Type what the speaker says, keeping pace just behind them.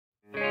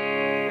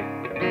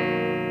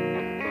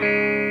I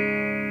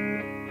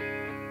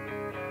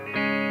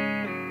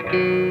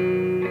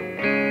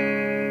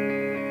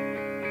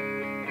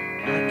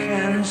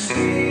can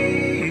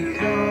see you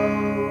go,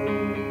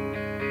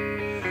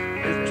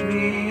 lift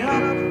me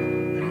up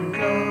and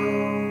go.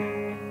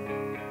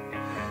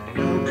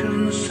 No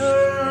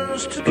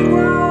concerns to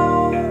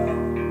grow,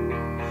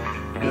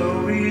 no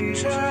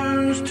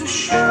returns to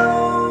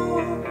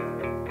show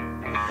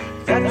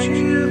that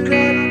you've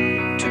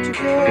got to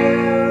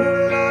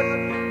care a lot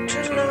to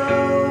know.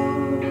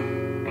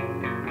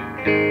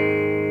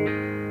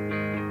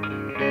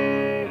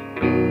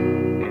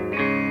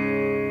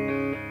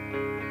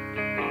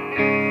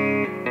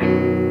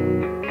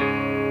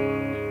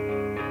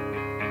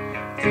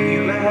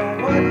 Feel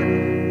at what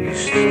you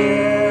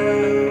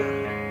stare,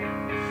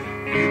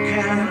 you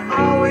can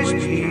always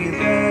be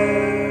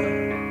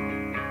there.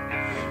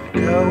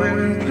 Go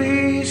and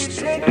please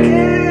take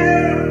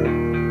care,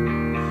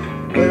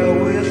 well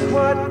with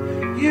what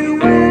you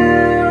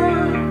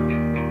wear.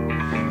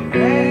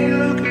 May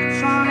look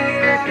funny,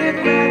 let it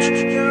match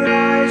your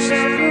eyes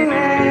and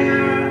hair.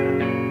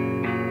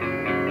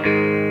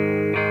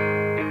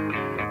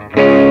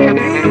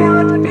 Be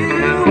what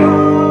you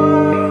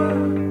are,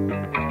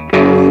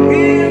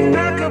 be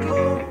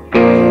impeccable,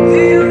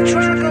 the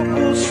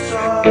untrackable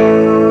star.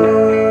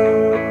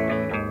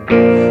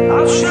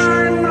 I'll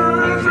shine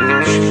my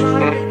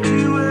flashlight to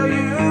where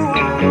you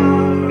are.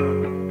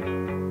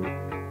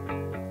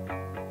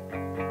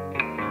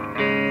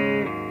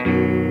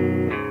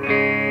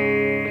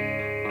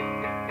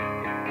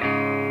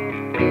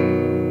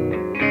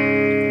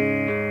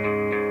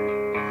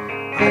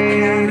 I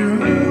can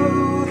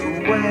move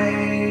away,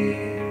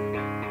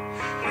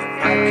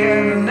 I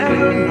can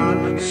never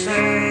not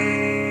say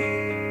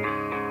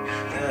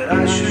that I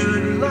should